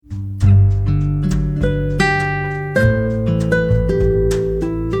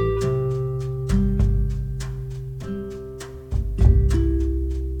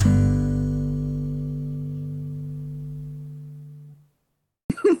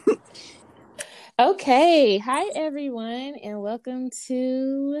Okay, hi everyone, and welcome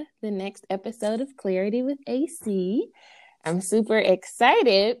to the next episode of Clarity with AC. I'm super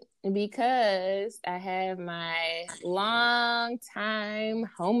excited because I have my long time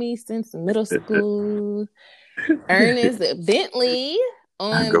homie since middle school, Ernest Bentley,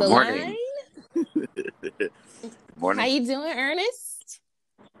 on Good the line. morning. Good How morning. you doing, Ernest?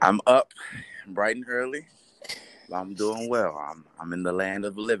 I'm up bright and early. I'm doing well. I'm in the land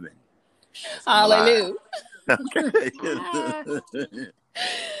of the living. I'm alive. Hallelujah.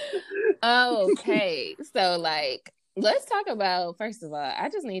 Okay. Okay, so let's talk about first of all, I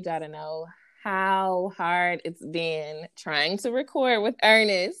just need y'all to know how hard it's been trying to record with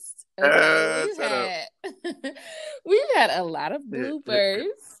Ernest. Okay, Shut up. we've had a lot of bloopers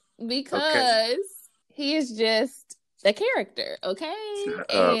Okay. because he is just a character, okay?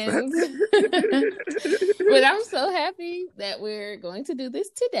 Shut up. And but I'm so happy that we're going to do this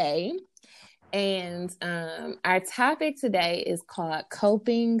today. And our topic today is called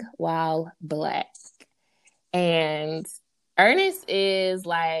Coping While Black. And Ernest is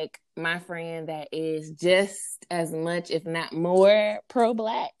like my friend that is just as much, if not more, pro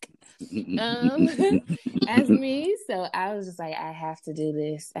Black um, as me. So I was just like, I have to do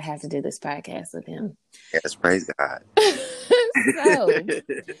this. I have to do this podcast with him. Yes, praise God. So,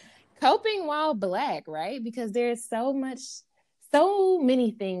 coping while Black, right? Because there's so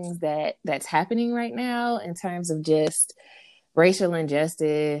many things that's happening right now in terms of just racial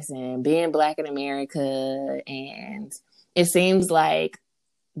injustice and being Black in America. And it seems like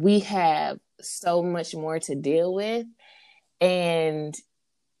we have so much more to deal with. And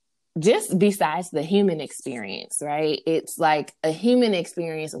just besides the human experience, right? It's like a human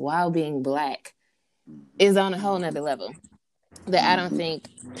experience while being Black is on a whole nother level that I don't think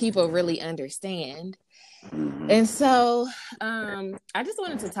people really understand. And so I just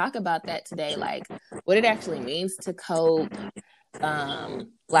wanted to talk about that today, like what it actually means to cope,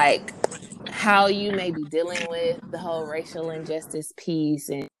 like how you may be dealing with the whole racial injustice piece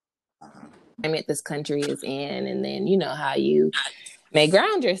and climate this country is in, and then you know how you may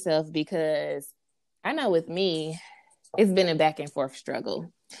ground yourself, because I know with me, it's been a back and forth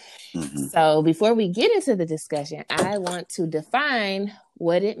struggle. So before we get into the discussion, I want to define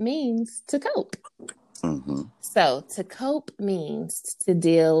what it means to cope. So to cope means to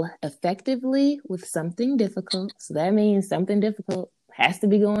deal effectively with something difficult. So that means something difficult has to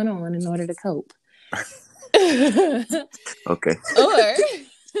be going on in order to cope. Okay. Or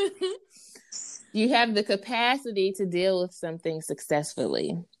you have the capacity to deal with something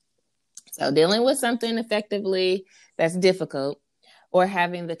successfully. So dealing with something effectively that's difficult, or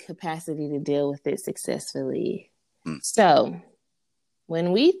having the capacity to deal with it successfully. So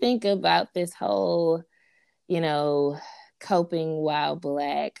when we think about this whole, coping while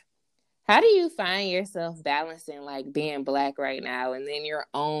Black, how do you find yourself balancing like being Black right now and then your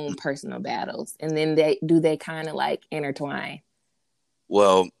own personal battles? And then they kind of like intertwine?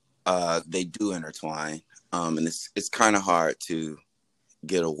 Well, they do intertwine. And it's kind of hard to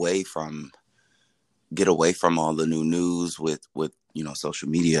get away from all the new news with social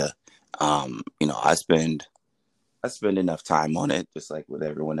media. I spend enough time on it, just like with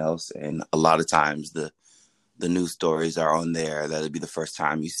everyone else, and a lot of times the news stories are on there. That'll be the first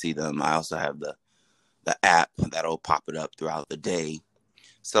time you see them. I also have the app that'll pop it up throughout the day,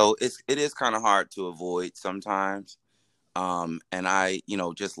 so it is kind of hard to avoid sometimes. And I,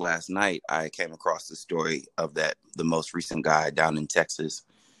 just last night I came across the story of the most recent guy down in Texas,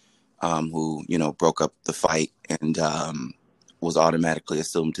 who broke up the fight and was automatically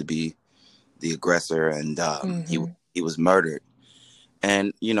assumed to be the aggressor, and he was murdered.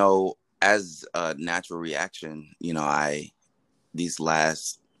 And as a natural reaction, these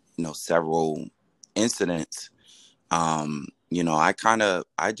last several incidents, I kind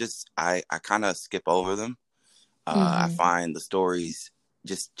of skip over them. I find the stories,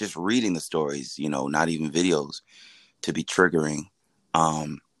 just reading the stories, not even videos, to be triggering.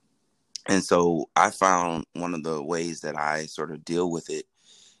 And so I found one of the ways that I sort of deal with it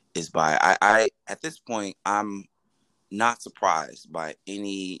is by I at this point, I'm not surprised by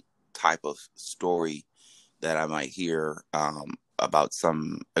any type of story that I might hear about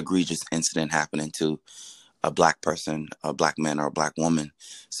some egregious incident happening to a Black person, a Black man, or a Black woman.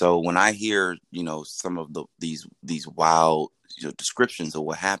 So when I hear, some of these wild descriptions of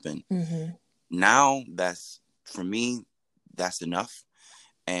what happened, now for me, that's enough.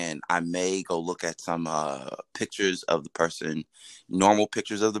 And I may go look at some pictures of the person, normal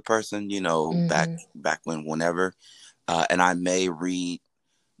pictures of the person, back whenever. And I may read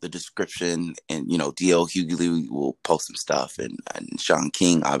the description, and DL Hughley will post some stuff, and Sean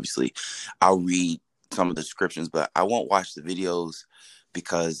King, obviously. I'll read some of the descriptions, but I won't watch the videos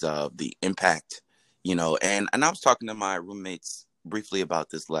because of the impact, and I was talking to my roommates briefly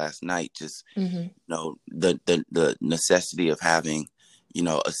about this last night, just the necessity of having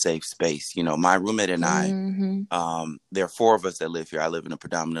a safe space. My roommate and I, there are four of us that live here. I live in a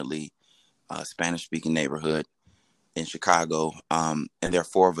predominantly Spanish speaking neighborhood in Chicago, and there are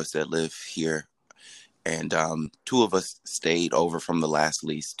four of us that live here, and two of us stayed over from the last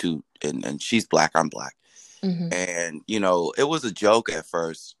lease. Two, and she's black, I'm black. And it was a joke at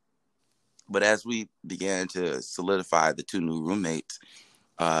first, but as we began to solidify the two new roommates,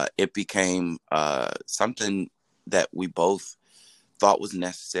 it became something that we both thought was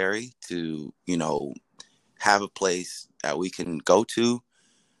necessary to have a place that we can go to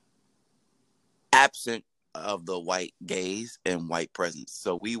absent of the white gaze and white presence.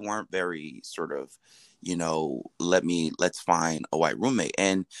 So we weren't very sort of, let's find a white roommate.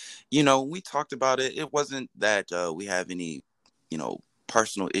 And, we talked about it. It wasn't that we have any,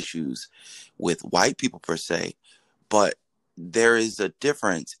 personal issues with white people per se, but there is a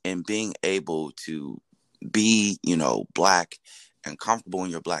difference in being able to be, black and comfortable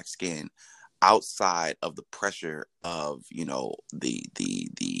in your black skin outside of the pressure of the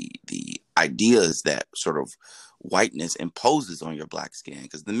ideas that sort of whiteness imposes on your black skin.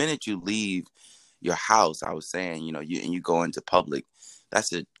 Because the minute you leave your house, I was saying, you go into public,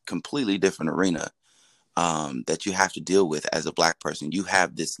 that's a completely different arena that you have to deal with as a black person. You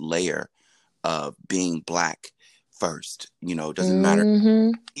have this layer of being black first. It doesn't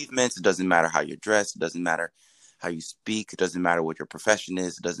matter achievements, it doesn't matter how you're dressed, it doesn't matter how you speak, it doesn't matter what your profession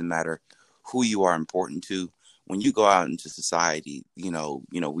is, it doesn't matter who you are important to. When you go out into society,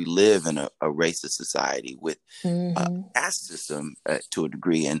 we live in a racist society with a caste system to a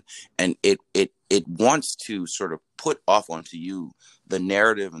degree, and it wants to sort of put off onto you the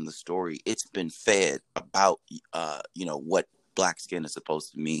narrative and the story it's been fed about what black skin is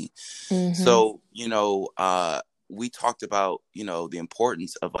supposed to mean. So we talked about the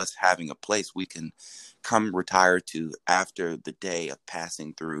importance of us having a place we can come retire to after the day of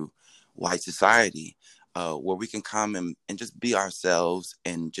passing through white society, where we can come and just be ourselves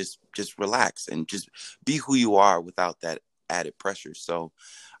and just relax and just be who you are without that added pressure. So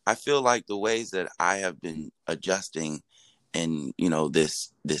I feel like the ways that I have been adjusting in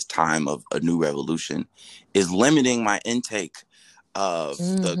this time of a new revolution is limiting my intake of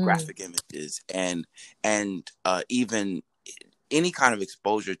the graphic images and even any kind of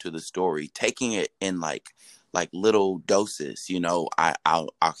exposure to the story, taking it in like little doses.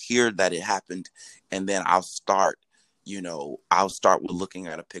 I'll hear that it happened, and then I'll start with looking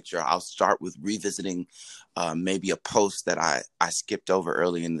at a picture. I'll start with revisiting maybe a post that I skipped over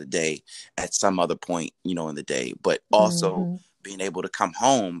early in the day at some other point, in the day, but also being able to come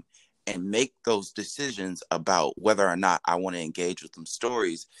home and make those decisions about whether or not I want to engage with them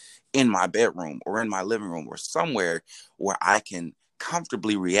stories in my bedroom or in my living room or somewhere where I can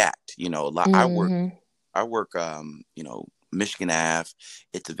comfortably react. I work, Michigan Ave.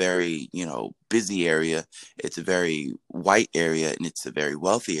 It's a very, busy area. It's a very white area, and it's a very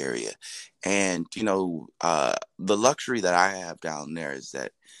wealthy area. And, the luxury that I have down there is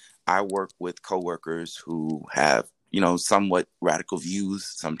that I work with coworkers who have, somewhat radical views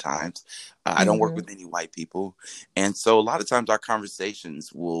sometimes. I don't work with any white people. And so a lot of times our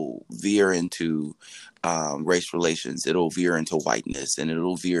conversations will veer into race relations. It'll veer into whiteness, and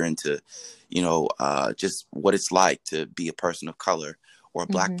it'll veer into, just what it's like to be a person of color or a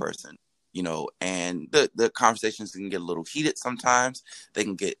black person, and the conversations can get a little heated sometimes. They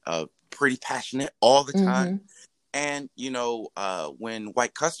can get pretty passionate all the time. And, when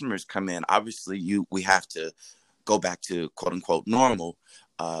white customers come in, obviously we have to go back to quote unquote normal.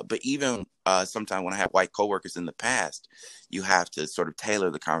 But even sometimes when I have white coworkers in the past, you have to sort of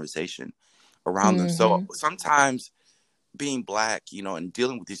tailor the conversation around them. So sometimes being black, and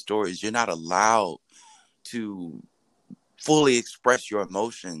dealing with these stories, you're not allowed to fully express your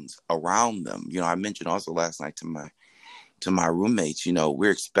emotions around them. I mentioned also last night to my roommates,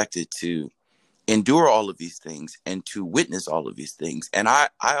 we're expected to endure all of these things and to witness all of these things. And I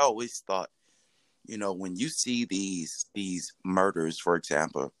always thought, when you see these murders, for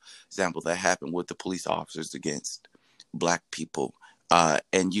example, that happen with the police officers against black people,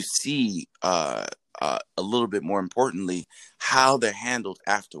 and you see a little bit more importantly how they're handled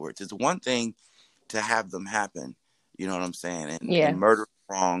afterwards. It's one thing to have them happen, you know what I'm saying, and murder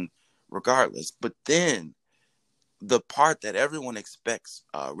wrong regardless, but then the part that everyone expects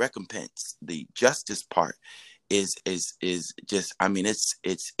recompense, the justice part, is just, I mean,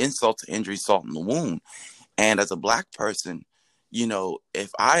 it's insult to injury, salt in the wound. And as a Black person, you know,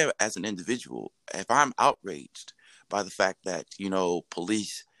 if I, as an individual, if I'm outraged by the fact that, you know,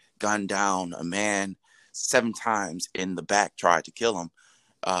 police gunned down a man 7 times in the back, tried to kill him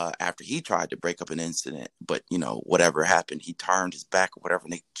after he tried to break up an incident, but, you know, whatever happened, he turned his back or whatever,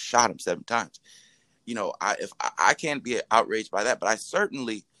 and they shot him 7 times. You know, I can't be outraged by that, but I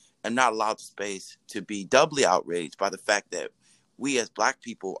certainly am not allowed the space to be doubly outraged by the fact that we as Black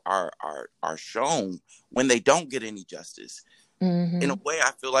people are shown when they don't get any justice. In a way,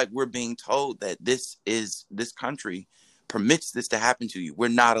 I feel like we're being told that this country permits this to happen to you. We're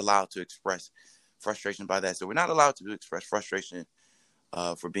not allowed to express frustration by that. So we're not allowed to express frustration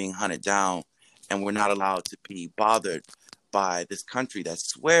for being hunted down, and we're not allowed to be bothered by this country that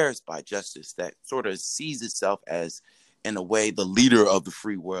swears by justice, that sort of sees itself as, in a way, the leader of the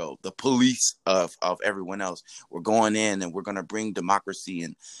free world, the police of everyone else. We're going in and we're going to bring democracy,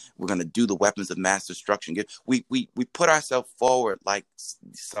 and we're going to do the weapons of mass destruction. We put ourselves forward like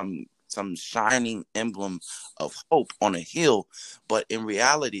some shining emblem of hope on a hill, but in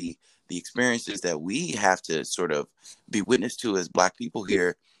reality, the experiences that we have to sort of be witness to as Black people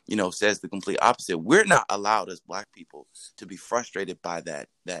here, you know, says the complete opposite. We're not allowed as Black people to be frustrated by that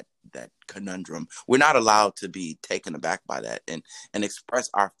conundrum. We're not allowed to be taken aback by that and express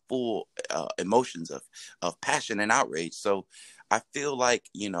our full emotions of passion and outrage. So I feel like,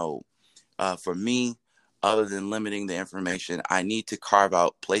 you know, for me, other than limiting the information, I need to carve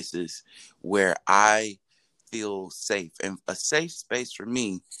out places where I feel safe. And a safe space for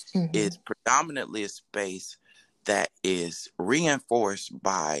me is predominantly a space that is reinforced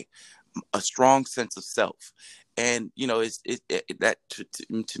by a strong sense of self. And, you know, that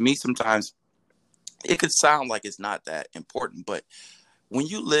to me, sometimes it could sound like it's not that important, but when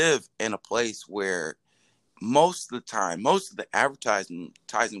you live in a place where most of the time, most of the advertising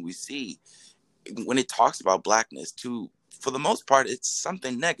we see, when it talks about Blackness, for the most part, it's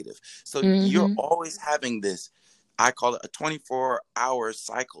something negative. So you're always having this, I call it a 24-hour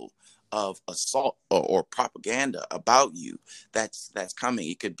cycle of assault or propaganda about you that's coming.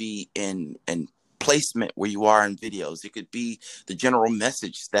 It could be in placement where you are in videos. It could be the general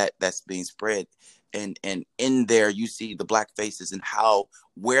message that's being spread. And in there you see the Black faces and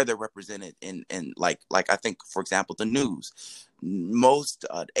where they're represented in like I think, for example, the news. Most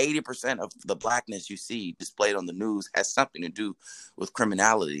 80% of the Blackness you see displayed on the news has something to do with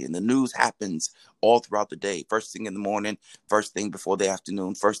criminality, and the news happens all throughout the day. First thing in the morning, first thing before the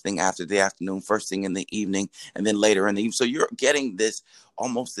afternoon, first thing after the afternoon, first thing in the evening, and then later in the evening. So you're getting this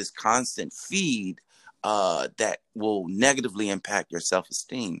constant feed that will negatively impact your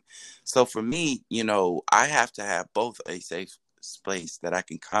self-esteem. So for me, you know, I have to have both a safe space that I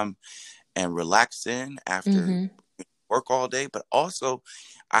can come and relax in after work all day, but also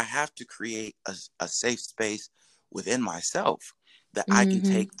I have to create a safe space within myself that I can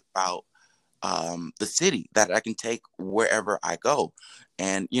take throughout the city, that I can take wherever I go.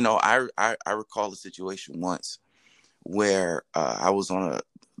 And, you know, I recall a situation once where I was on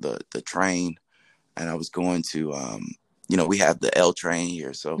the train, and I was going to, you know, we have the L train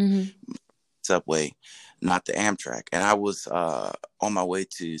here, so subway, not the Amtrak. And I was on my way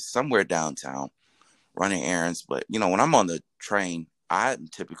to somewhere downtown running errands. But, you know, when I'm on the train, I'm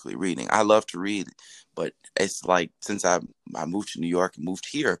typically reading. I love to read, but it's like, since I moved to New York and moved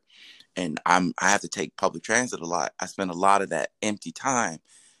here, and I have to take public transit a lot, I spend a lot of that empty time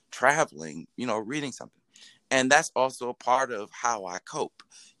traveling, you know, reading something. And that's also a part of how I cope.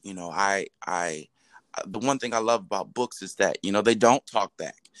 You know, the one thing I love about books is that, you know, they don't talk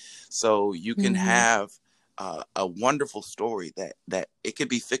back. So you can have a wonderful story that it could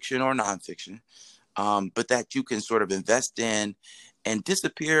be fiction or nonfiction, but that you can sort of invest in and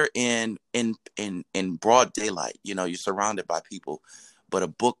disappear in broad daylight. You know, you're surrounded by people, but a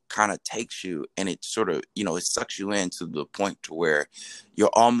book kind of takes you, and it sort of, you know, it sucks you in to the point to where you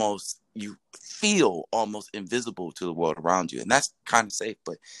feel almost invisible to the world around you. And that's kind of safe.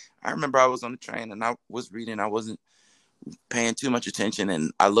 But I remember I was on the train and I was reading. I wasn't paying too much attention,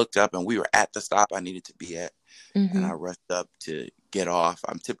 and I looked up and we were at the stop I needed to be at. And I rushed up to get off.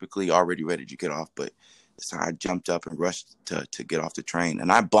 I'm typically already ready to get off, but so I jumped up and rushed to get off the train,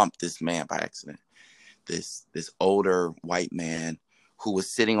 and I bumped this man by accident. This older white man who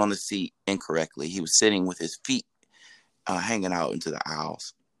was sitting on the seat incorrectly. He was sitting with his feet hanging out into the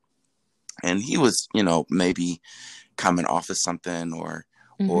aisles, and he was, you know, maybe coming off of something or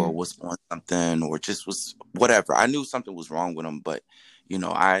was on something, or just was whatever. I knew something was wrong with him, but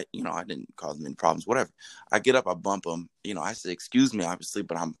I didn't cause him any problems, whatever. I get up, I bump him, I said, excuse me, obviously,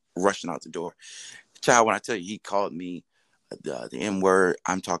 but I'm rushing out the door. Child, when I tell you, he called me the N word.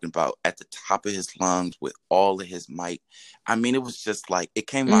 I'm talking about at the top of his lungs with all of his might. I mean, it was just like it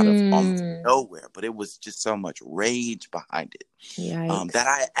came out of almost nowhere, but it was just so much rage behind it that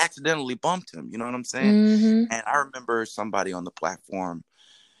I accidentally bumped him. You know what I'm saying? And I remember somebody on the platform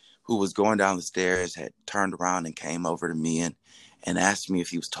who was going down the stairs had turned around and came over to me and asked me if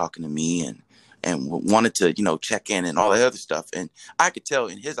he was talking to me and wanted to, check in and all that other stuff. And I could tell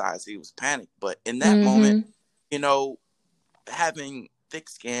in his eyes he was panicked. But in that moment, you know, having thick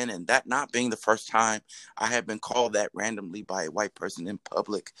skin and that not being the first time I had been called that randomly by a white person in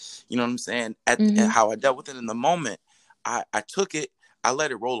public, you know what I'm saying? And how I dealt with it in the moment, I took it, I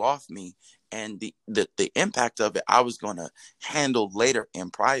let it roll off me. And the impact of it, I was going to handle later in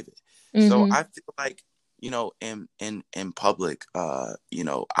private. So I feel like, in public,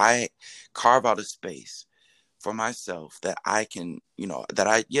 I carve out a space for myself that I can,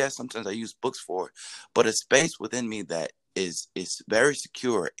 sometimes I use books for, but a space within me that is very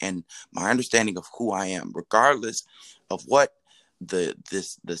secure in my understanding of who I am, regardless of what the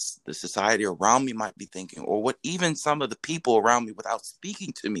society around me might be thinking, or what even some of the people around me without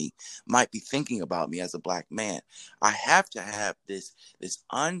speaking to me might be thinking about me as a Black man. I have to have this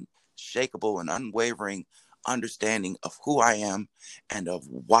unshakable and unwavering understanding of who I am and of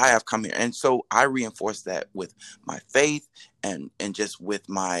why I've come here. And so I reinforce that with my faith and just with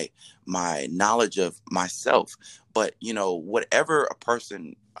my knowledge of myself. But whatever a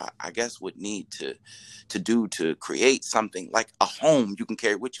person I guess would need to do to create something like a home you can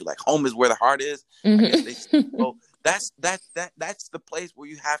carry with you, like home is where the heart is. I guess they say. So that's the place where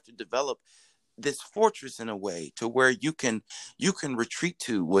you have to develop this fortress in a way to where you can retreat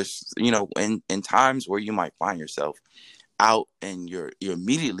to, which in times where you might find yourself out and you're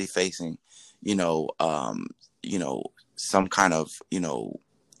immediately facing some kind of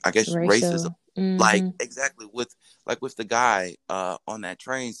I guess racism, like exactly with the guy on that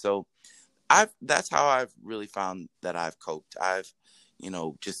train. So that's how I've really found that I've coped. I've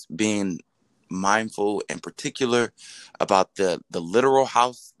just being mindful and particular about the literal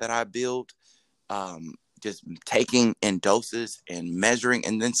house that I build, just taking in doses and measuring.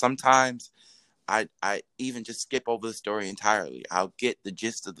 And then sometimes I even just skip over the story entirely. I'll get the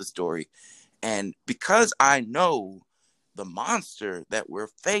gist of the story. And because I know the monster that we're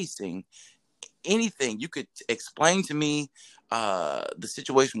facing, anything you could explain to me, the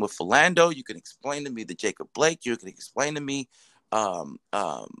situation with Philando, you can explain to me the Jacob Blake, you can explain to me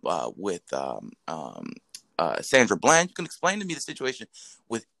with Sandra Bland, you can explain to me the situation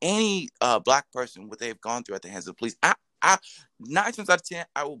with any Black person, what they've gone through at the hands of the police. I 9 times out of 10,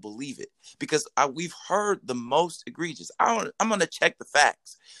 I will believe it because we've heard the most egregious. I'm going to check the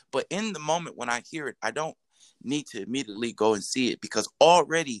facts, but in the moment when I hear it, I don't need to immediately go and see it because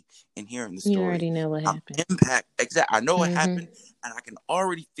already in hearing the story, you already know what happened. I know what happened, and I can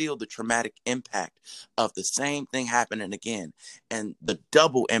already feel the traumatic impact of the same thing happening again, and the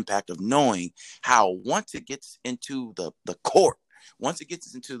double impact of knowing how once it gets into the court, once it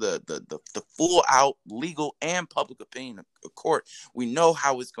gets into the full out legal and public opinion of court, we know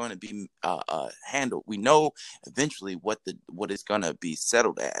how it's going to be handled. We know eventually what it's going to be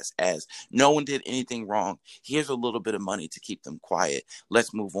settled as no one did anything wrong. Here's a little bit of money to keep them quiet.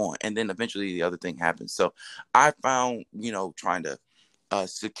 Let's move on. And then eventually the other thing happens. So I found, trying to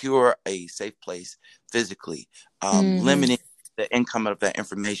secure a safe place physically, limiting the income of that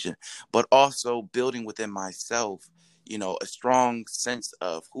information, but also building within myself a strong sense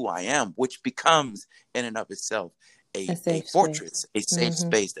of who I am, which becomes in and of itself a fortress, a safe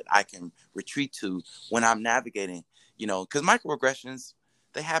space that I can retreat to when I'm navigating, because microaggressions,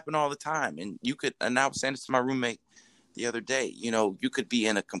 they happen all the time. And I was saying this to my roommate the other day, you could be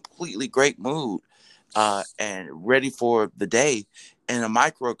in a completely great mood and ready for the day, and a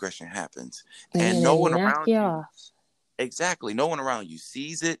microaggression happens. And no one around you. Exactly. No one around you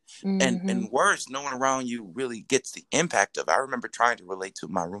sees it. And worse, no one around you really gets the impact of it. I remember trying to relate to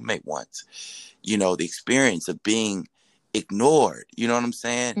my roommate once, the experience of being ignored, you know what I'm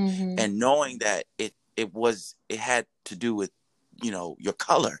saying? And knowing that it had to do with, your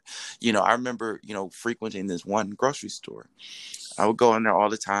color. I remember, frequenting this one grocery store. I would go in there all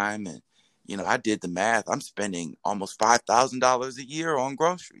the time, and I did the math. I'm spending almost $5,000 a year on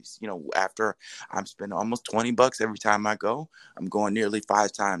groceries. After I'm spending almost $20 every time I go, I'm going nearly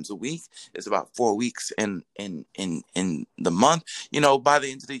 5 times a week. It's about 4 weeks in the month. By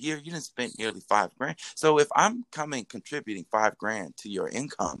the end of the year, you didn't spend nearly $5,000. So if I'm contributing $5,000 to your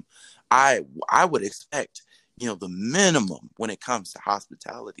income, I would expect the minimum when it comes to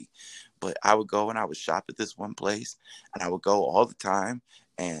hospitality. But I would go and I would shop at this one place, and I would go all the time.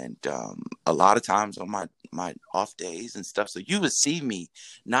 And a lot of times on my off days and stuff. So you would see me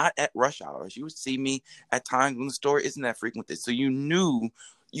not at rush hours. You would see me at times when the store isn't that frequented. So you knew,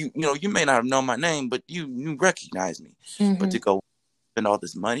 you may not have known my name, but you recognized me. Mm-hmm. But to go spend all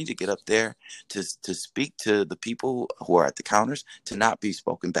this money to get up there, to speak to the people who are at the counters, to not be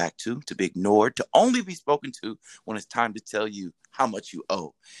spoken back to be ignored, to only be spoken to when it's time to tell you how much you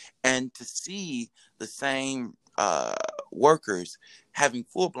owe, and to see the same workers having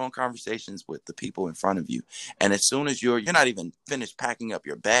full-blown conversations with the people in front of you. And as soon as you're not even finished packing up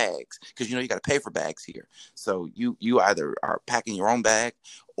your bags, because you got to pay for bags here, so you either are packing your own bag,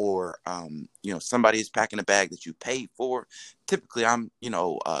 or somebody is packing a bag that you paid for. Typically I'm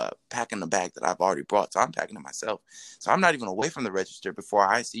packing the bag that I've already brought, so I'm packing it myself. So I'm not even away from the register before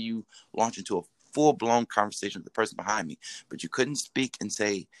I see you launch into a full-blown conversation with the person behind me. But you couldn't speak and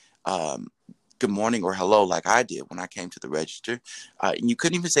say good morning or hello like I did when I came to the register. And you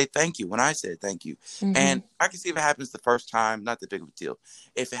couldn't even say thank you when I said thank you. Mm-hmm. And I can see if it happens the first time, not that big of a deal.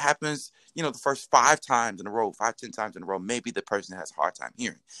 If it happens, the first 5 times in a row, 5-10 times in a row, maybe the person has a hard time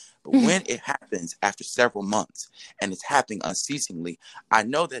hearing. But when it happens after several months and it's happening unceasingly, I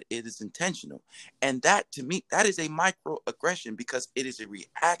know that it is intentional. And that, to me, that is a microaggression, because it is a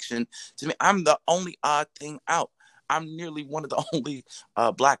reaction to me. I'm the only odd thing out. I'm nearly one of the only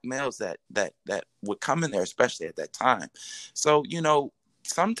Black males that would come in there, especially at that time. So,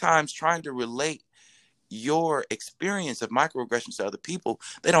 sometimes trying to relate your experience of microaggressions to other people,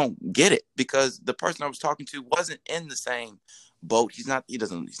 they don't get it, because the person I was talking to wasn't in the same boat. He's not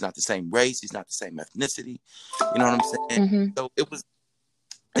the same race. He's not the same ethnicity. You know what I'm saying? Mm-hmm.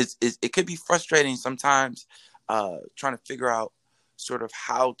 So it could be frustrating sometimes trying to figure out sort of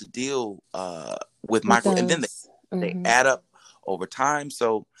how to deal with micro, and then they add up over time.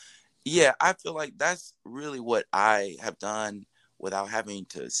 So yeah, I feel like that's really what I have done without having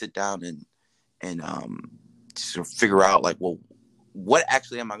to sit down and sort of figure out, like, well, what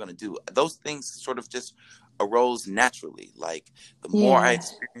actually am I going to do? Those things sort of just arose naturally. Like, the more I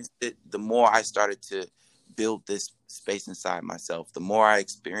experienced it, the more I started to build this space inside myself. The more I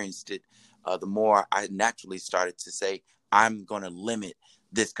experienced it, the more I naturally started to say, I'm going to limit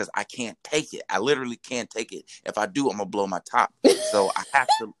this, because I can't take it. I literally can't take it. If I do, I'm going to blow my top. So I have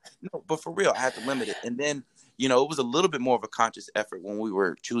to, no, but for real, I have to limit it. And then, it was a little bit more of a conscious effort when we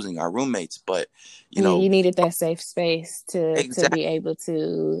were choosing our roommates, but you needed that safe space to be able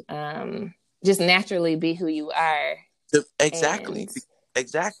to just naturally be who you are. Exactly.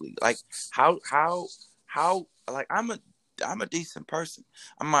 Like how like I'm a decent person.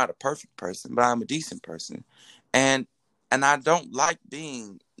 I'm not a perfect person, but I'm a decent person. And I don't like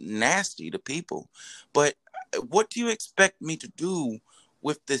being nasty to people. But what do you expect me to do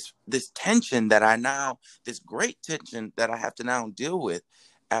with this tension that this great tension that I have to now deal with,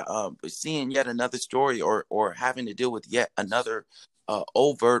 seeing yet another story, or having to deal with yet another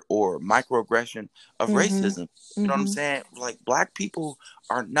overt or microaggression of racism? You know what I'm saying? Like, Black people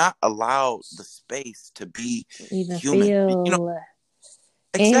are not allowed the space to be even human. Feel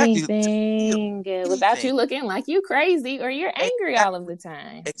exactly anything without you looking like you crazy or you're angry all of the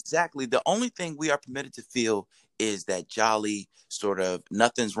time. Exactly. The only thing we are permitted to feel is that jolly sort of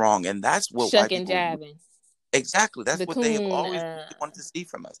nothing's wrong, and that's what white people. Jabbing. Exactly. That's what they have always wanted to see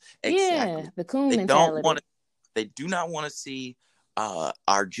from us. Exactly. Yeah, the coon mentality. They do not want to see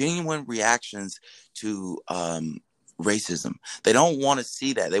our genuine reactions to racism. They don't want to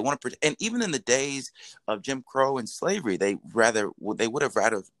see that. They want to, and even in the days of Jim Crow and slavery, they would have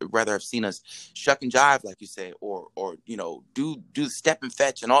rather have seen us shuck and jive, like you say, or do the step and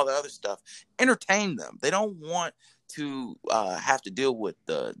fetch and all the other stuff. Entertain them. They don't want to have to deal with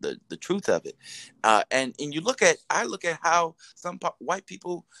the truth of it. And I look at how some white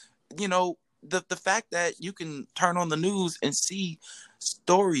people, the fact that you can turn on the news and see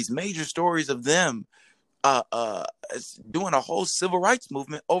major stories of them doing a whole civil rights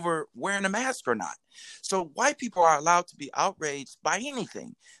movement over wearing a mask or not. So white people are allowed to be outraged by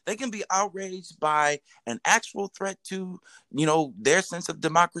anything. They can be outraged by an actual threat to, their sense of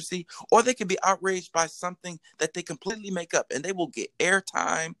democracy, or they can be outraged by something that they completely make up, and they will get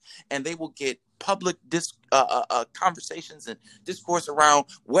airtime, and they will get public conversations and discourse around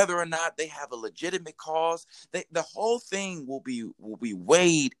whether or not they have a legitimate cause. The whole thing will be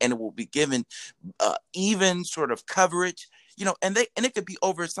weighed, and it will be given even sort of coverage, and it could be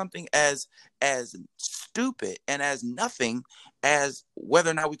over something as stupid and as nothing as whether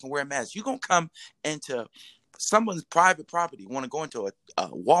or not we can wear a mask. You're gonna come into someone's private property, want to go into a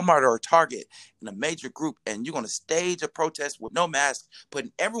Walmart or a Target in a major group, and you're going to stage a protest with no mask,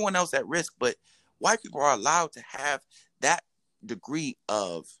 putting everyone else at risk. But white people are allowed to have that degree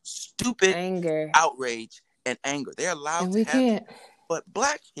of stupid anger, outrage, and anger. They're allowed and to we have. can't. But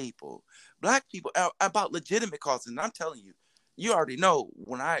black people are about legitimate causes. And I'm telling you, you already know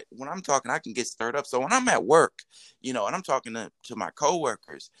when I'm talking, I can get stirred up. So when I'm at work, and I'm talking to my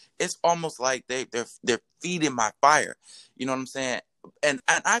coworkers, it's almost like they're feeding my fire. You know what I'm saying? And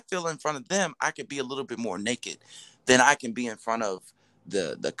I feel in front of them, I could be a little bit more naked than I can be in front of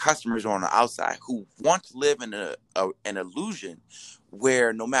the customers on the outside who want to live in an illusion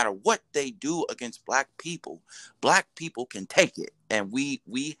where no matter what they do against black people can take it, and we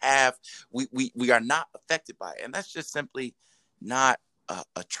are not affected by it. And that's just simply not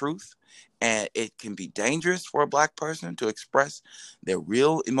a truth. And it can be dangerous for a black person to express their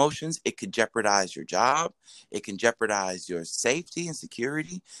real emotions. It could jeopardize your job. It can jeopardize your safety and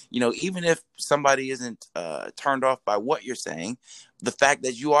security. Even if somebody isn't turned off by what you're saying, the fact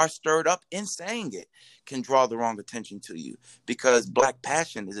that you are stirred up in saying it can draw the wrong attention to you, because black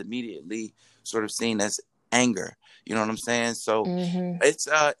passion is immediately sort of seen as anger. You know what I'm saying? So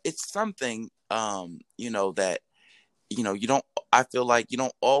it's something that you don't, I feel like you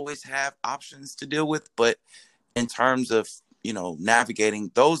don't always have options to deal with, but in terms of navigating,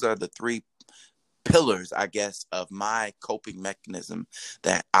 those are the three pillars, I guess, of my coping mechanism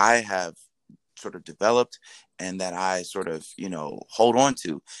that I have sort of developed and that I sort of hold on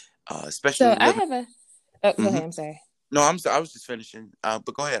to, especially So I have a go ahead, I'm sorry. No, I'm sorry, I was just finishing,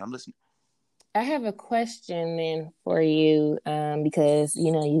 but go ahead, I'm listening. I have a question then for you, because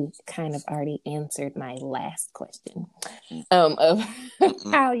you kind of already answered my last question of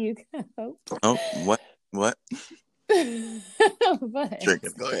how you cope. Oh, what? But, Trigger,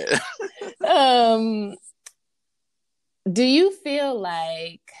 go ahead. Do you feel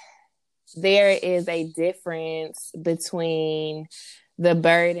like there is a difference between the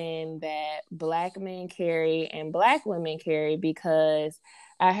burden that black men carry and black women carry? Because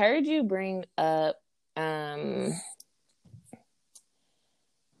I heard you bring up kind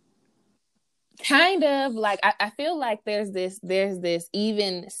of like I feel like there's this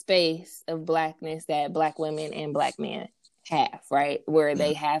even space of blackness that black women and black men have, right? Where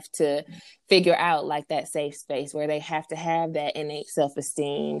they have to figure out like that safe space, where they have to have that innate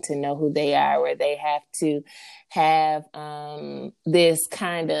self-esteem to know who they are, where they have to have this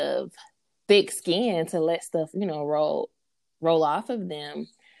kind of thick skin to let stuff, roll off of them.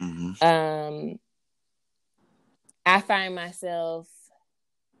 I find myself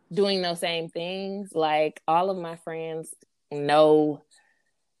doing those same things. Like, all of my friends know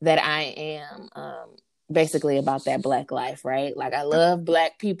that I am basically about that black life, right? Like, I love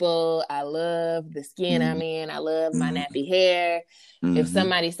black people. I love the skin I'm in. I love my nappy hair. If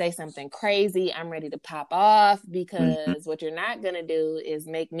somebody say something crazy, I'm ready to pop off, because what you're not going to do is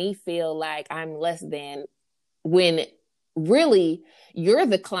make me feel like I'm less than, when really you're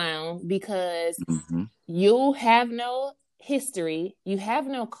the clown, because you have no history, you have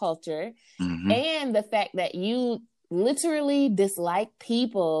no culture, and the fact that you literally dislike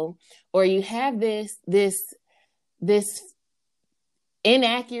people, or you have this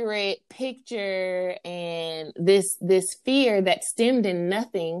inaccurate picture and this fear that stemmed in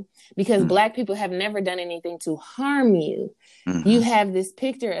nothing, because black people have never done anything to harm you. You have this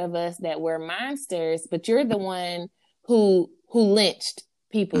picture of us that we're monsters, but you're the one who lynched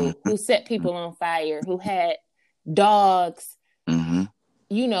people, who set people on fire, who had dogs, tear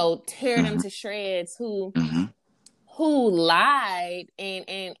them to shreds, who lied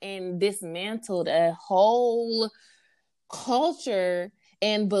and dismantled a whole culture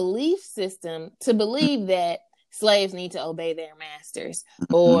and belief system to believe that slaves need to obey their masters,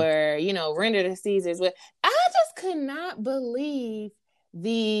 or render to Caesar's what. I just could not believe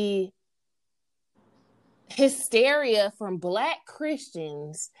the hysteria from black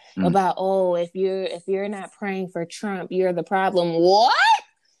Christians about, if you're not praying for Trump, you're the problem. What?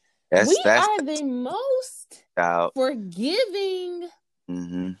 We are the most forgiving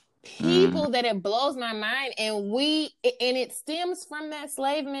people that it blows my mind, and it stems from that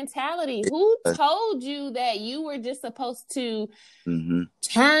slave mentality. Who told you that you were just supposed to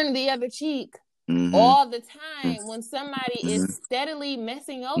turn the other cheek all the time when somebody is steadily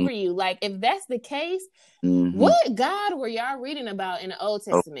messing over you? Like, if that's the case, what God were y'all reading about in the Old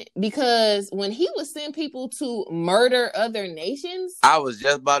Testament? Because when he would send people to murder other nations, I was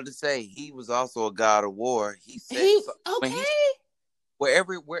just about to say, he was also a God of war. He said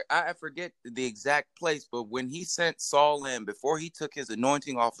where I forget the exact place, but when he sent Saul in, before he took his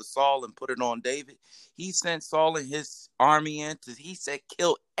anointing off of Saul and put it on David, he sent Saul and his army in he said,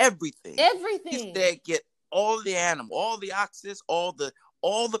 kill everything. He Everything. said, get all the animal, all the oxes, all the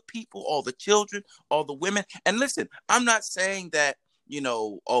people, all the children, all the women. And listen, I'm not saying that,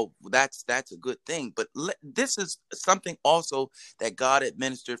 oh, that's a good thing, but this is something also that God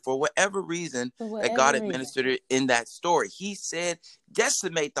administered for whatever reason, For that God whatever reason. administered it in that story. He said,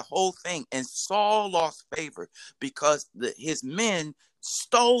 decimate the whole thing. And Saul lost favor because his men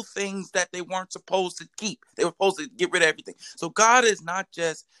stole things that they weren't supposed to keep. They were supposed to get rid of everything. So God is not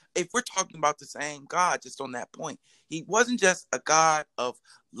just, if we're talking about the same God, just on that point, he wasn't just a God of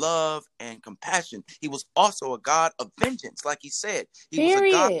love and compassion. He was also a God of vengeance. Like he said, he was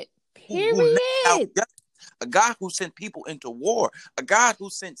a God Period. who met out Period. justice, a God who sent people into war, a God who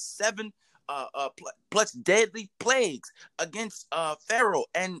sent seven plus deadly plagues against Pharaoh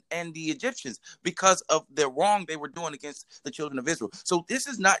and the Egyptians because of the wrong they were doing against the children of Israel. So this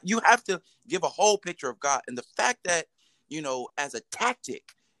is not, you have to give a whole picture of God. And the fact that, as a tactic,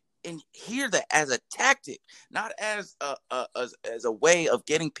 and hear that as a tactic, not as a way of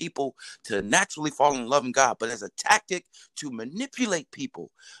getting people to naturally fall in love with God, but as a tactic to manipulate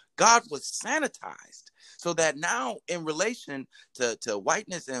people. God was sanitized so that now, in relation to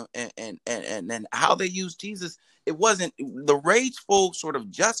whiteness and how they use Jesus, it wasn't the rageful sort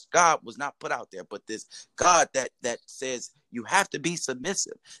of just God was not put out there, but this God that says you have to be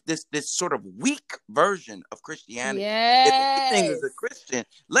submissive. This sort of weak version of Christianity. If anything is Yes. a Christian,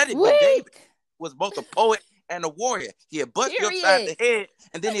 let it be David. Weak. Was both a poet and a warrior. He'd bust you upside Period. the head,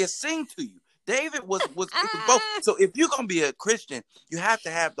 and then he'd sing to you. David was it was both. So if you're gonna be a Christian, you have to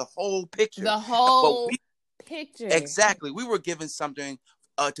have the whole picture. The But whole picture. exactly, we were given something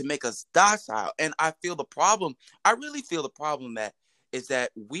to make us docile, and I really feel the problem that is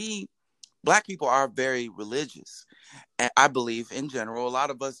that we Black people are very religious, and I believe in general a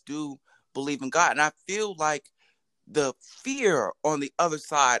lot of us do believe in God, and I feel like the fear on the other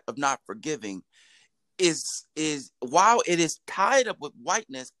side of not forgiving is while it is tied up with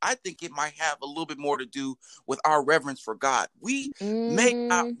whiteness, I think it might have a little bit more to do with our reverence for God. We may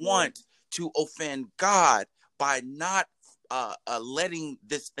not want to offend God by not letting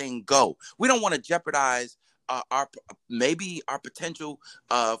this thing go. We don't want to jeopardize our maybe our potential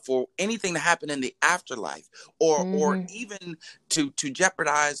for anything to happen in the afterlife, or even to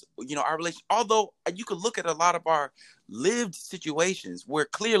jeopardize our relation. Although you could look at a lot of our lived situations where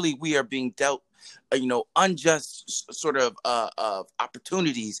clearly we are being dealt unjust sort of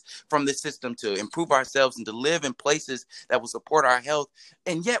opportunities from the system to improve ourselves and to live in places that will support our health,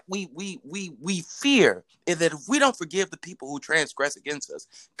 and yet we fear that if we don't forgive the people who transgress against us,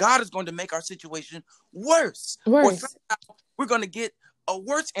 God is going to make our situation worse. Or somehow we're going to get a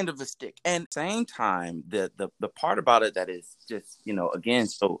worse end of the stick. And at the same time, the part about it that is just again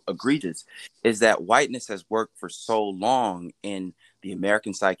so egregious is that whiteness has worked for so long in the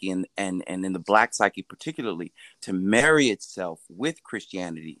American psyche and in the Black psyche particularly to marry itself with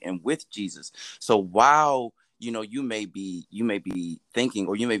Christianity and with Jesus. So while you may be thinking,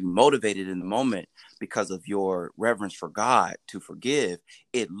 or you may be motivated in the moment because of your reverence for God to forgive,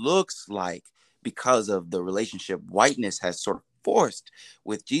 it looks like because of the relationship whiteness has sort of forced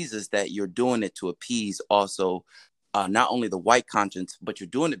with Jesus that you're doing it to appease also not only the white conscience, but you're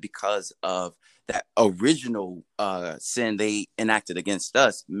doing it because of that original sin they enacted against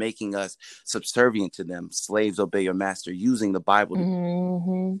us, making us subservient to them. Slaves, obey your master, using the Bible.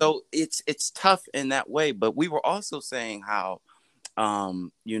 So it's tough in that way. But we were also saying how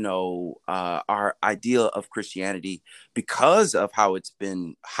our idea of Christianity, because of how it's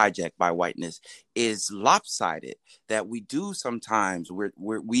been hijacked by whiteness, is lopsided. That we do sometimes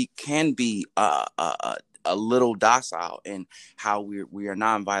we can be a little docile in how we are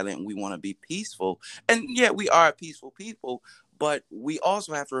nonviolent and we want to be peaceful, and yet we are a peaceful people. But we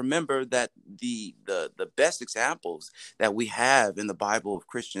also have to remember that the best examples that we have in the Bible of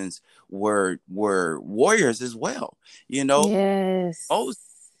Christians were warriors as well. Yes.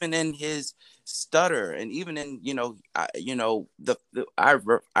 Even in his stutter, and even in I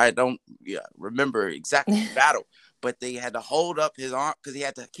don't remember exactly the battle, but they had to hold up his arm because he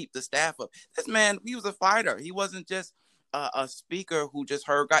had to keep the staff up. This man, he was a fighter. He wasn't just a speaker who just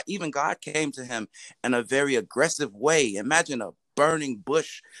heard God. Even God came to him in a very aggressive way. Imagine a burning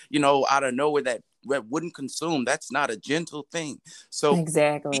bush, out of nowhere that wouldn't consume. That's not a gentle thing. So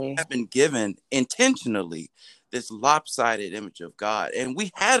exactly, we have been given intentionally this lopsided image of God, and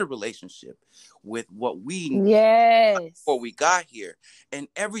we had a relationship with what we before we got here, and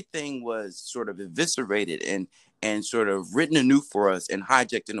everything was sort of eviscerated, and and sort of written anew for us and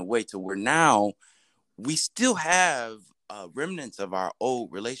hijacked in a way to where now we still have remnants of our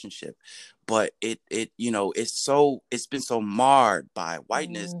old relationship, but it's been so marred by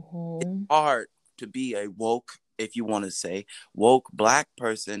whiteness. It's Mm-hmm. hard to be a woke, if you want to say woke black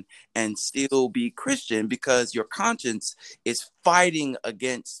person and still be Christian, because your conscience is fighting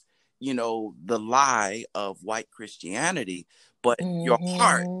against, the lie of white Christianity, but your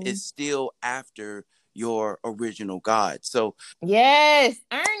heart Mm-hmm. is still after your original God. So, Yes,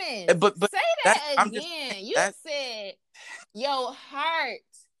 Ernest, but say that's that I'm just saying again. You that said your heart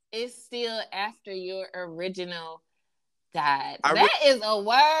is still after your original God. I really That is a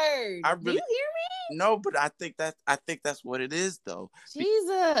word. I Do you really hear no, but I think that's what it is though. me?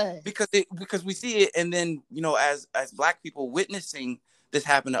 Jesus. Because we see it, and then as black people witnessing this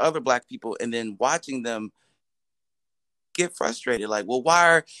happen to other black people, and then watching them get frustrated, like, well, why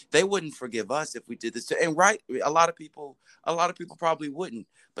are they wouldn't forgive us if we did this and right, a lot of people probably wouldn't,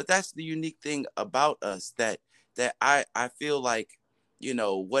 but that's the unique thing about us, that I feel like,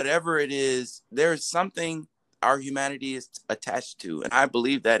 whatever it is, there's something our humanity is attached to, and I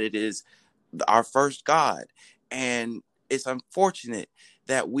believe that it is our first God. And it's unfortunate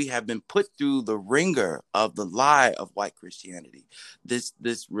that we have been put through the ringer of the lie of white Christianity, this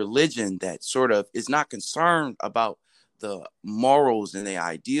religion that sort of is not concerned about the morals and the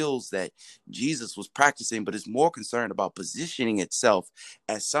ideals that Jesus was practicing, but is more concerned about positioning itself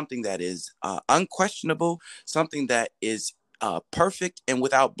as something that is unquestionable, something that is perfect and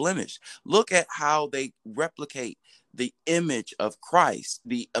without blemish. Look at how they replicate the image of Christ,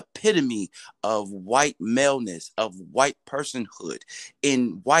 the epitome of white maleness, of white personhood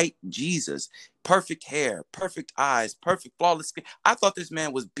in white Jesus. Perfect hair, perfect eyes, perfect flawless skin. I thought this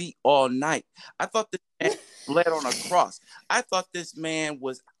man was beat all night. I thought this man bled on a cross. I thought this man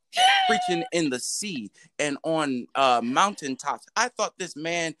was preaching in the sea and on mountaintops. I thought this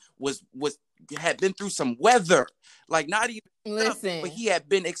man was had been through some weather, like not even stuff, but Listen. he had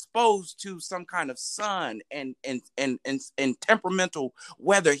been exposed to some kind of sun and temperamental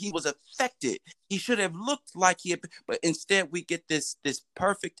weather. He was affected. He should have looked like he had, but instead we get this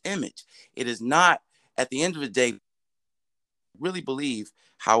perfect image. It is not, at the end of the day, really believe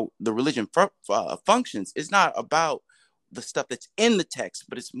how the religion functions. It's not about the stuff that's in the text,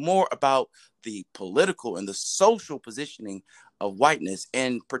 but it's more about the political and the social positioning of whiteness,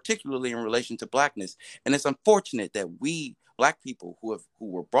 and particularly in relation to blackness. And it's unfortunate that we black people who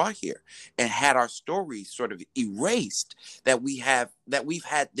were brought here and had our stories sort of erased, that we've had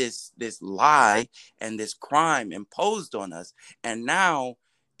this lie and this crime imposed on us. And now,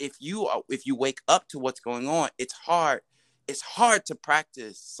 if you wake up to what's going on, it's hard to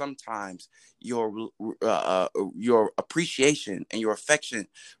practice sometimes your appreciation and your affection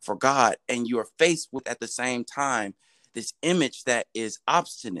for God, and you're faced with, at the same time, this image that is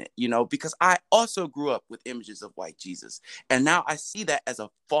obstinate, because I also grew up with images of white Jesus, and now I see that as a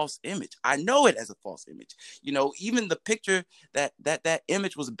false image. I know it as a false image. Even the picture that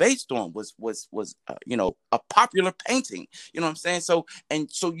image was based on was a popular painting. You know what I'm saying? So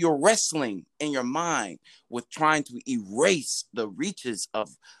you're wrestling in your mind with trying to erase the reaches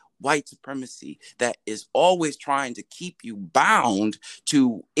of white supremacy that is always trying to keep you bound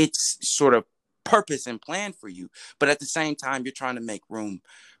to its sort of purpose and plan for you, but at the same time you're trying to make room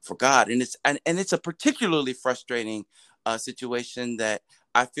for God. And it's a particularly frustrating situation that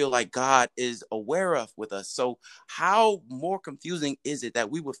I feel like God is aware of with us. So how more confusing is it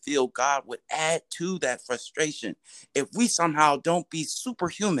that we would feel God would add to that frustration if we somehow don't be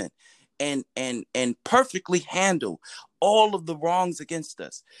superhuman and perfectly handle all of the wrongs against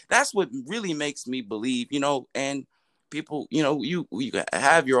us? That's what really makes me believe, and people, you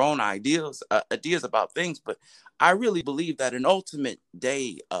have your own ideas about things, but I really believe that an ultimate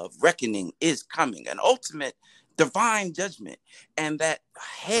day of reckoning is coming, an ultimate divine judgment, and that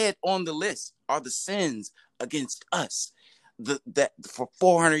head on the list are the sins against us, that for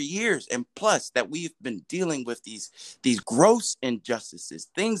 400 years and plus that we've been dealing with these gross injustices,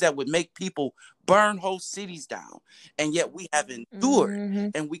 things that would make people burn whole cities down, and yet we have endured, Mm-hmm.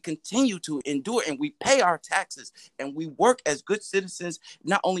 and we continue to endure, and we pay our taxes, and we work as good citizens,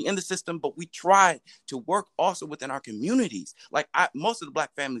 not only in the system, but we try to work also within our communities. Like, most of the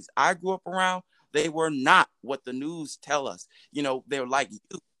black families I grew up around, they were not what the news tell us. They're like you,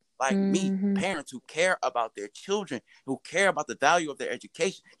 like me, Mm-hmm. parents who care about their children, who care about the value of their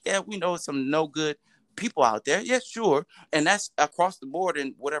education. Yeah, we know some no good people out there. Yeah, sure. And that's across the board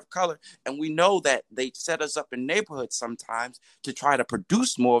in whatever color. And we know that they set us up in neighborhoods sometimes to try to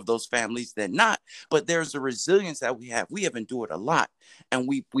produce more of those families than not. But there's a resilience that we have. We have endured a lot. And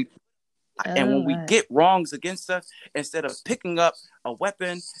we And Oh when we my. get wrongs against us, instead of picking up a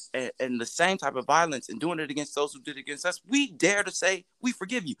weapon and the same type of violence and doing it against those who did it against us, we dare to say, we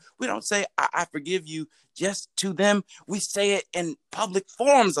forgive you. We don't say, I forgive you just to them. We say it in public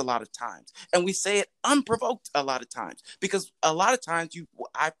forums a lot of times. And we say it unprovoked a lot of times. Because a lot of times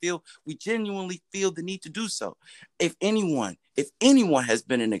I feel we genuinely feel the need to do so. If anyone has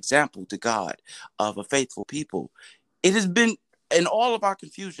been an example to God of a faithful people, it has been, in all of our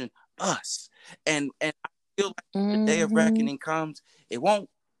confusion, us. And I feel like the day of Mm-hmm. reckoning comes, it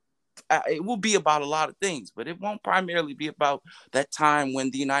will be about a lot of things, but it won't primarily be about that time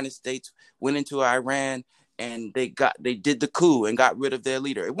when the United States went into Iran and they did the coup and got rid of their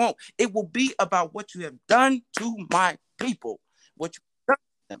leader. It will be about what you have done to my people, what you have done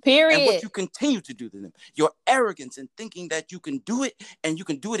to them, and what Period. you continue to do to them. Your arrogance in thinking that you can do it, and you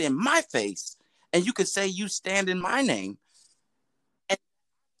can do it in my face, and you can say you stand in my name and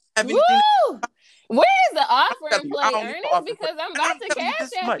have anything. Woo! Where's the I'm offering telling you, I plate, don't need to Ernest? offer, Because I'm and about I'm to telling you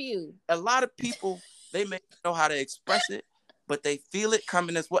this cash app much: you. a lot of people, they may know how to express it, but they feel it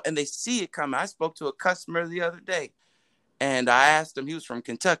coming as well, and they see it coming. I spoke to a customer the other day, and I asked him. He was from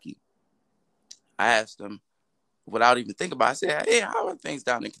Kentucky. I asked him without even thinking about it. I said, "Hey, how are things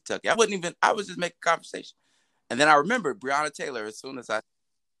down in Kentucky?" I was just making conversation, and then I remembered Breonna Taylor as soon as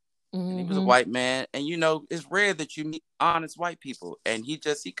and he was a Mm-hmm. white man, and it's rare that you meet honest white people, and he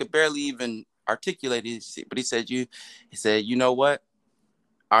could barely even articulate it, but he said, you know what?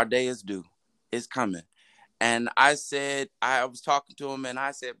 Our day is due. It's coming. And I was talking to him, and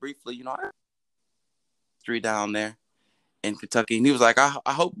I said briefly, I have history down there in Kentucky. And he was like, I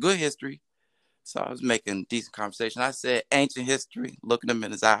hope good history. So I was making decent conversation. I said ancient history, looking him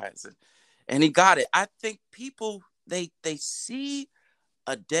in his eyes. And he got it. I think people, they see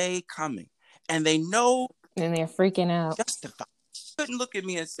a day coming, and they know And they're freaking out. justified. He couldn't look at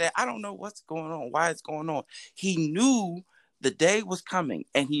me and say, I don't know what's going on, why it's going on. He knew the day was coming,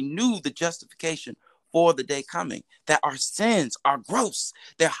 and he knew the justification for the day coming, that our sins are gross.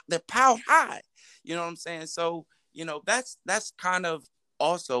 They're piled high. You know what I'm saying? So, that's kind of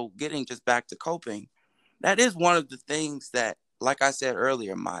also getting just back to coping. That is one of the things that, like I said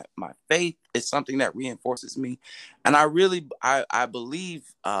earlier, my faith is something that reinforces me. And I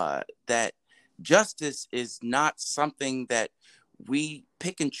believe that justice is not something that we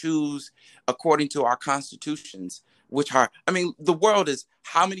pick and choose according to our constitutions, which are, I mean, the world is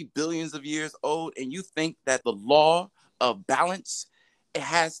how many billions of years old, and you think that the law of balance, it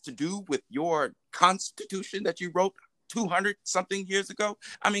has to do with your constitution that you wrote 200 something years ago?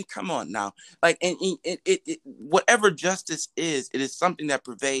 I mean, come on now. Like, and whatever justice is, it is something that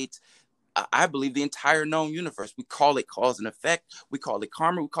pervades, I believe, the entire known universe. We call it cause and effect. We call it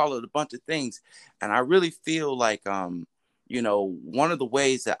karma. We call it a bunch of things. And I really feel like, one of the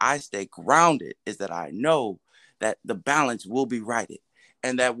ways that I stay grounded is that I know that the balance will be righted,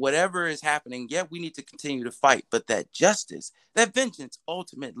 and that whatever is happening, yeah, we need to continue to fight, but that justice, that vengeance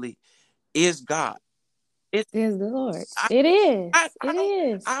ultimately is God. It's Is the Lord. I, It is. I It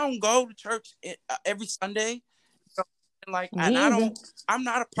don't is. I don't go to church every Sunday. And Me either. I'm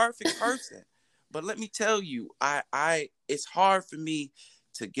not a perfect person, but let me tell you, it's hard for me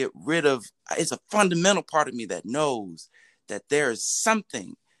to get rid of. It's a fundamental part of me that knows that there is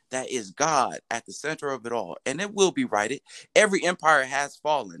something that is God at the center of it all, and it will be righted. Every empire has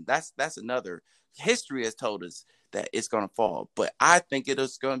fallen. That's another. History has told us that it's going to fall, but I think it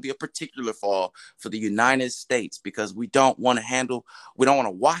is going to be a particular fall for the United States, because we don't want to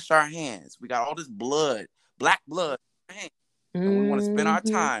wash our hands. We got all this blood, black blood, and we want to spend our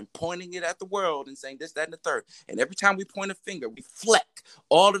Mm-hmm. time pointing it at the world and saying this, that, and the third. And every time we point a finger, we fleck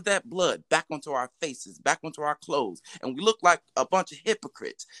all of that blood back onto our faces, back onto our clothes. And we look like a bunch of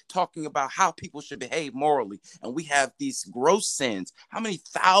hypocrites talking about how people should behave morally. And we have these gross sins. How many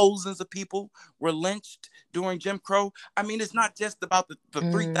thousands of people were lynched during Jim Crow? I mean, it's not just about the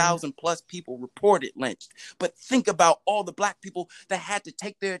Mm. 3,000 plus people reported lynched, but think about all the black people that had to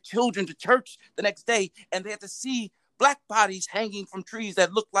take their children to church the next day, and they had to see black bodies hanging from trees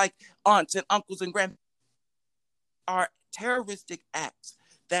that look like aunts and uncles and grandparents. Are terroristic acts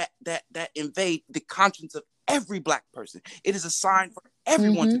that invade the conscience of every black person. It is a sign for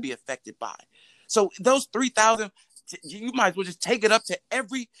everyone to Mm-hmm. be affected by. So those 3,000, you might as well just take it up to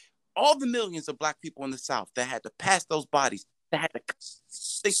all the millions of black people in the South that had to pass those bodies, that had to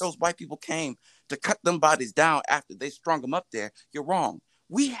think those white people came to cut them bodies down after they strung them up there. You're wrong.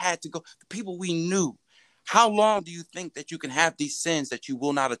 We had to go, the people we knew. How long do you think that you can have these sins that you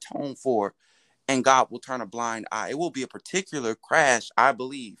will not atone for, and God will turn a blind eye? It will be a particular crash, I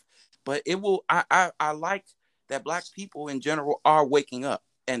believe. But it will, I like that black people in general are waking up.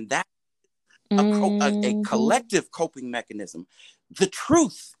 And that a collective coping mechanism. The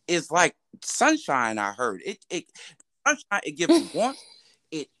truth is like sunshine. I heard it sunshine, it gives warmth.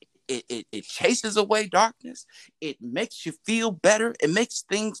 It chases away darkness. It makes you feel better. It makes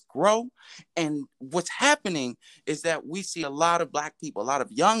things grow. And what's happening is that we see a lot of Black people, a lot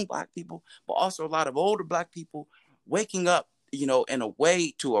of young Black people, but also a lot of older Black people waking up, in a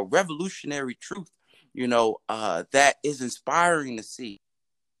way to a revolutionary truth, that is inspiring to see.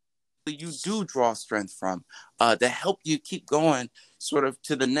 You do draw strength from to help you keep going sort of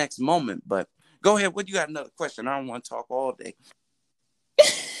to the next moment. But go ahead. What, you got another question? I don't want to talk all day.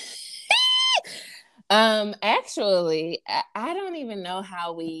 Actually, I don't even know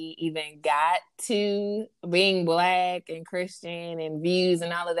how we even got to being Black and Christian and views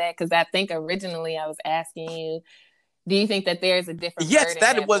and all of that. Because I think originally I was asking you, do you think that there's a different burden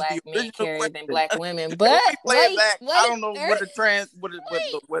that was Black the men original carry question. than Black women? But wait, I don't know what the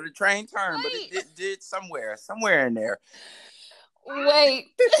train turned, but it did somewhere in there. Wait.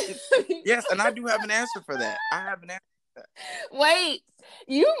 Yes, and I do have an answer for that. I have an answer for that. Wait.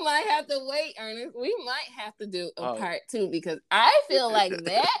 You might have to wait, Ernest. We might have to do a part 2 because I feel like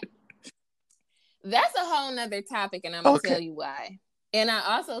that's a whole nother topic, and I'm going to tell you why. And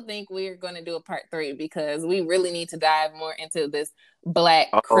I also think we're going to do a part 3 because we really need to dive more into this Black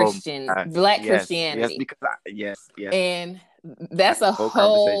Christianity. Yes, because yes. And that's a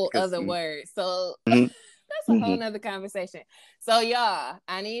whole other word. So that's a whole nother conversation. So y'all,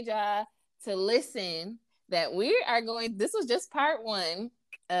 I need y'all to listen that we are going, this was just part 1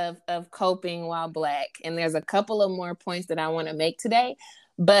 of coping while Black. And there's a couple of more points that I want to make today,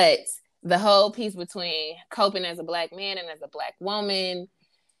 but the whole piece between coping as a Black man and as a Black woman,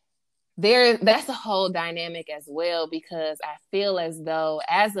 that's a whole dynamic as well, because I feel as though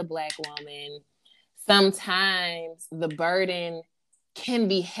as a Black woman, sometimes the burden can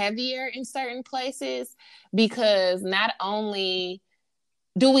be heavier in certain places, because not only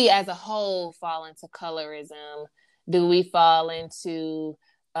do we as a whole fall into colorism, do we fall into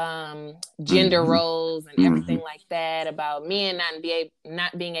gender roles and everything like that, about men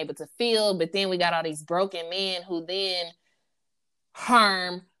not being able to feel, but then we got all these broken men who then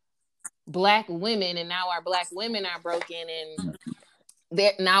harm Black women, and now our Black women are broken, and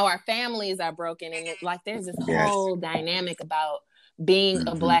now our families are broken, and there's this whole dynamic about being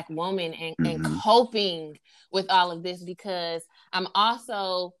a Black woman and coping with all of this, because I'm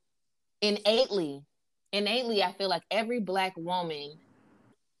also innately, I feel like every Black woman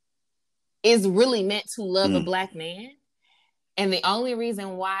is really meant to love a Black man. And the only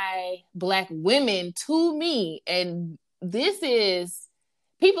reason why Black women, to me, and this is,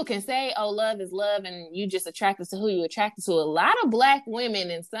 people can say, oh, love is love, and you just attracted to who you attracted to. A lot of Black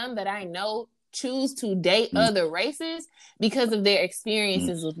women, and some that I know, choose to date other races because of their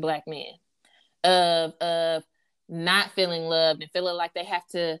experiences with Black men, of not feeling loved and feeling like they have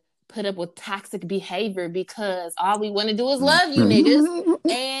to put up with toxic behavior because all we want to do is love you niggas.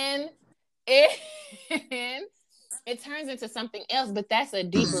 And it turns into something else, but that's a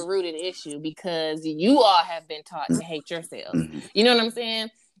deeper rooted issue, because you all have been taught to hate yourselves. You know what I'm saying?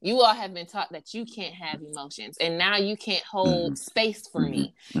 You all have been taught that you can't have emotions, and now you can't hold space for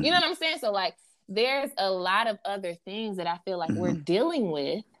me. You know what I'm saying? So there's a lot of other things that I feel like we're dealing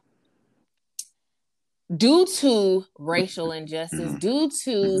with due to racial injustice, due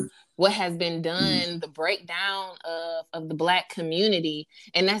to what has been done, the breakdown of the Black community.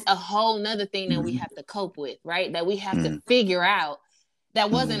 And that's a whole nother thing that we have to cope with, right? That we have to figure out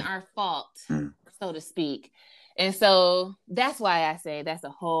that wasn't our fault, so to speak. And so that's why I say that's a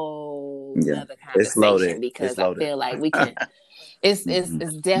whole nother conversation, because I feel like we can, it's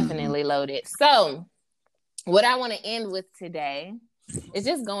definitely loaded. So what I want to end with today is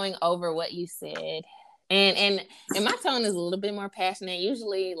just going over what you said. And my tone is a little bit more passionate.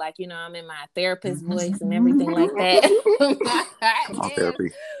 Usually, I'm in my therapist voice and everything like that.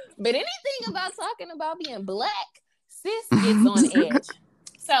 But anything about talking about being Black, sis gets on edge.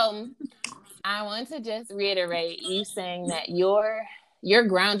 So I want to just reiterate you saying that your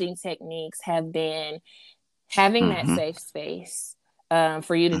grounding techniques have been having that safe space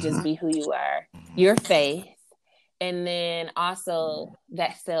for you to just be who you are, your faith, and then also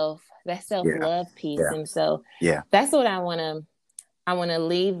that self-love piece. And so that's what I want to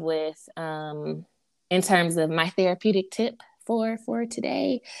leave with in terms of my therapeutic tip for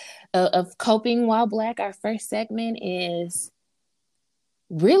today of coping while Black. Our first segment is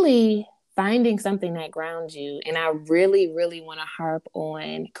really finding something that grounds you. And I really, really want to harp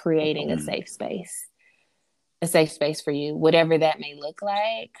on creating a safe space. a safe space for you, whatever that may look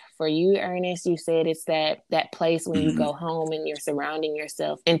like. For you, Ernest, you said it's that place when you Mm-hmm. go home and you're surrounding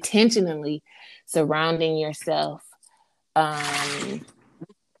yourself, intentionally surrounding yourself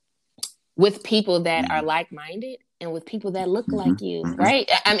with people that are Mm-hmm. like-minded and with people that look Mm-hmm. like you, Mm-hmm. right?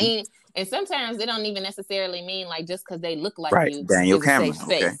 I mean, and sometimes they don't even necessarily mean like just because they look like Right, you Daniel is a safe Cameron.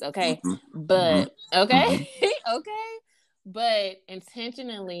 Okay. space, okay? Mm-hmm. Mm-hmm. But okay, Mm-hmm. okay. But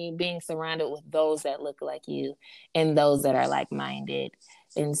intentionally being surrounded with those that look like you and those that are like-minded.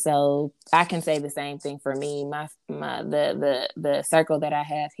 And so I can say the same thing for me. The circle that I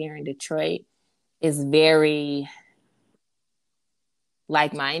have here in Detroit is very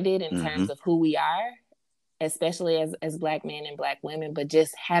like-minded in Mm-hmm. terms of who we are, especially as Black men and Black women, but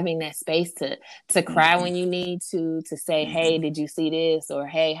just having that space to cry Mm-hmm. when you need to say, hey, did you see this? Or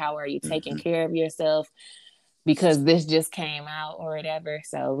hey, how are you taking Mm-hmm. care of yourself? Because this just came out or whatever.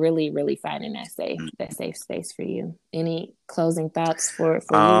 So really, really finding that safe space for you. Any closing thoughts for you,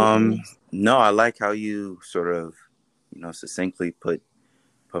 Ernest? No, I like how you sort of, succinctly put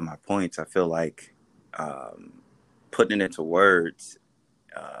my points. I feel like um, putting it into words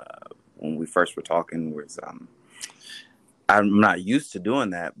when we first were talking was I'm not used to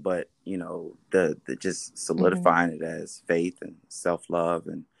doing that, but the just Mm-hmm. solidifying it as faith and self love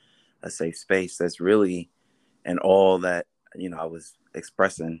and a safe space. That's really and all that I was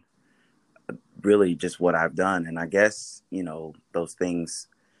expressing really just what I've done. And I guess, those things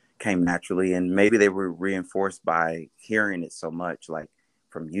came naturally and maybe they were reinforced by hearing it so much, like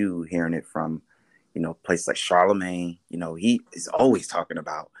from you, hearing it from, places like Charlemagne, he is always talking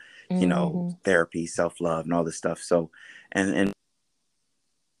about, Mm-hmm. therapy, self-love and all this stuff. So, and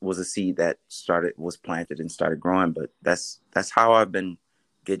was a seed that was planted and started growing, but that's how I've been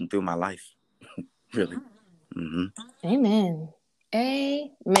getting through my life, really. Hmm. Amen.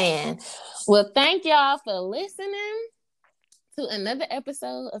 Amen. Well, thank y'all for listening to another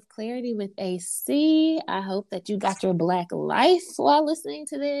episode of Clarity with AC. I hope that you got your Black life while listening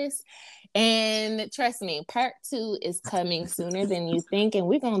to this. And trust me, part 2 is coming sooner than you think. And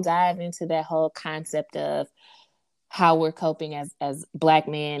we're going to dive into that whole concept of how we're coping as Black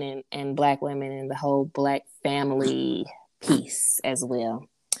men and Black women and the whole Black family piece as well.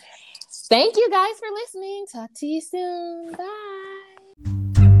 Thank you guys for listening. Talk to you soon. Bye.